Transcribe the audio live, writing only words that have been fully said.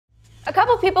A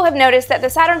couple people have noticed that the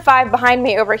Saturn V behind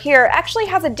me over here actually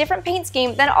has a different paint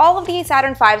scheme than all of the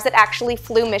Saturn Vs that actually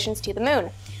flew missions to the moon.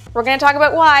 We're going to talk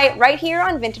about why right here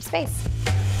on Vintage Space.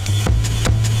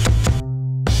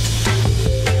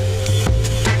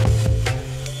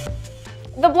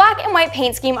 The black and white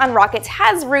paint scheme on rockets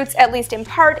has roots, at least in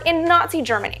part, in Nazi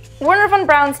Germany. Wernher von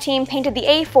Braun's team painted the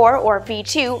A4, or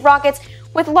V2, rockets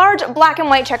with large black and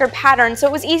white checkered patterns so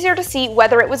it was easier to see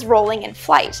whether it was rolling in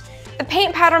flight. The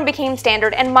paint pattern became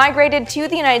standard and migrated to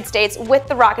the United States with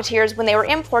the Rocketeers when they were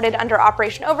imported under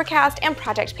Operation Overcast and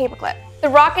Project Paperclip. The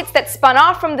rockets that spun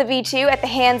off from the V2 at the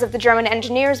hands of the German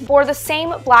engineers bore the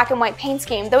same black and white paint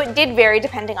scheme, though it did vary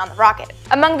depending on the rocket.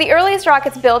 Among the earliest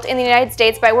rockets built in the United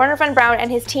States by Wernher von Braun and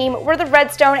his team were the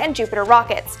Redstone and Jupiter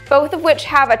rockets, both of which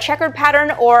have a checkered pattern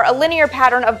or a linear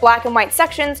pattern of black and white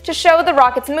sections to show the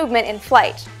rocket's movement in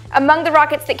flight. Among the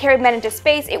rockets that carried men into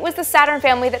space, it was the Saturn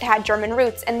family that had German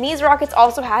roots, and these rockets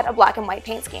also had a black and white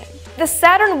paint scheme. The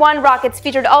Saturn I rockets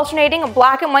featured alternating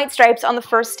black and white stripes on the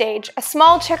first stage, a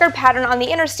small checkered pattern on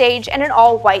the inner stage, and an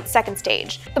all-white second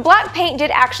stage. The black paint did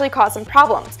actually cause some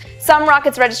problems. Some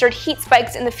rockets registered heat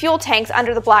spikes in the fuel tanks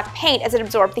under the black paint as it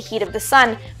absorbed the heat of the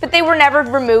sun, but they were never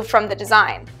removed from the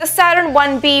design. The Saturn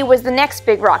 1B was the next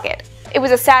big rocket. It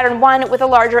was a Saturn I with a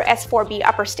larger S4B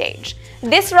upper stage.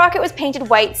 This rocket was painted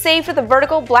white, save for the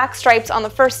vertical black stripes on the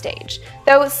first stage,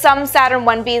 though some Saturn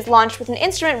 1Bs launched with an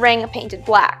instrument ring painted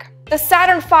black. The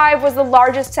Saturn V was the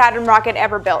largest Saturn rocket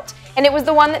ever built, and it was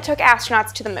the one that took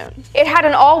astronauts to the moon. It had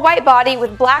an all-white body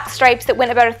with black stripes that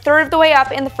went about a third of the way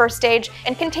up in the first stage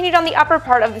and continued on the upper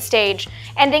part of the stage,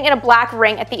 ending in a black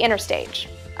ring at the inner stage.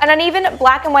 An uneven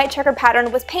black and white checkered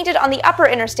pattern was painted on the upper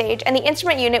inner stage, and the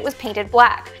instrument unit was painted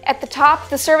black. At the top,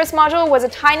 the service module was a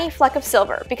tiny fleck of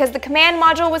silver, because the command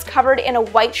module was covered in a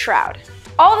white shroud.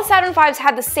 All the Saturn Vs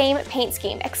had the same paint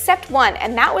scheme, except one,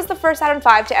 and that was the first Saturn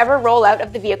V to ever roll out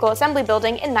of the vehicle assembly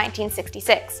building in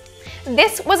 1966.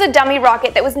 This was a dummy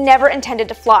rocket that was never intended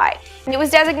to fly, and it was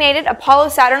designated Apollo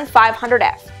Saturn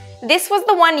 500F. This was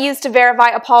the one used to verify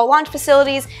Apollo launch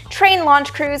facilities, train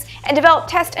launch crews, and develop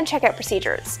test and checkout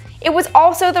procedures. It was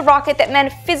also the rocket that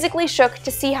men physically shook to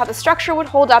see how the structure would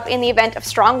hold up in the event of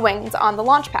strong winds on the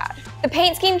launch pad. The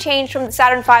paint scheme change from the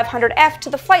Saturn 500F to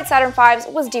the Flight Saturn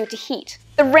Vs was due to heat.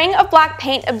 The ring of black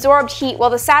paint absorbed heat while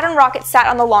the Saturn rocket sat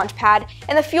on the launch pad,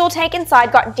 and the fuel tank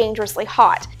inside got dangerously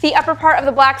hot. The upper part of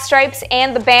the black stripes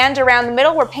and the band around the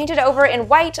middle were painted over in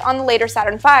white on the later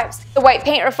Saturn Vs. The white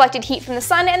paint reflected heat from the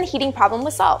sun, and the heating problem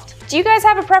was solved. Do you guys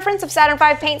have a preference of Saturn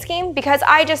V paint scheme? Because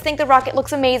I just think the rocket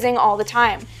looks amazing all the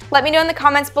time. Let me know in the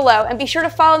comments below, and be sure to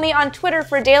follow me on Twitter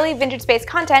for daily Vintage Space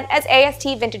content as AST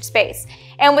Vintage Space.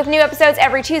 And with new episodes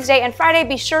every Tuesday and Friday,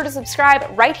 be sure to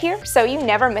subscribe right here so you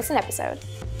never miss an episode.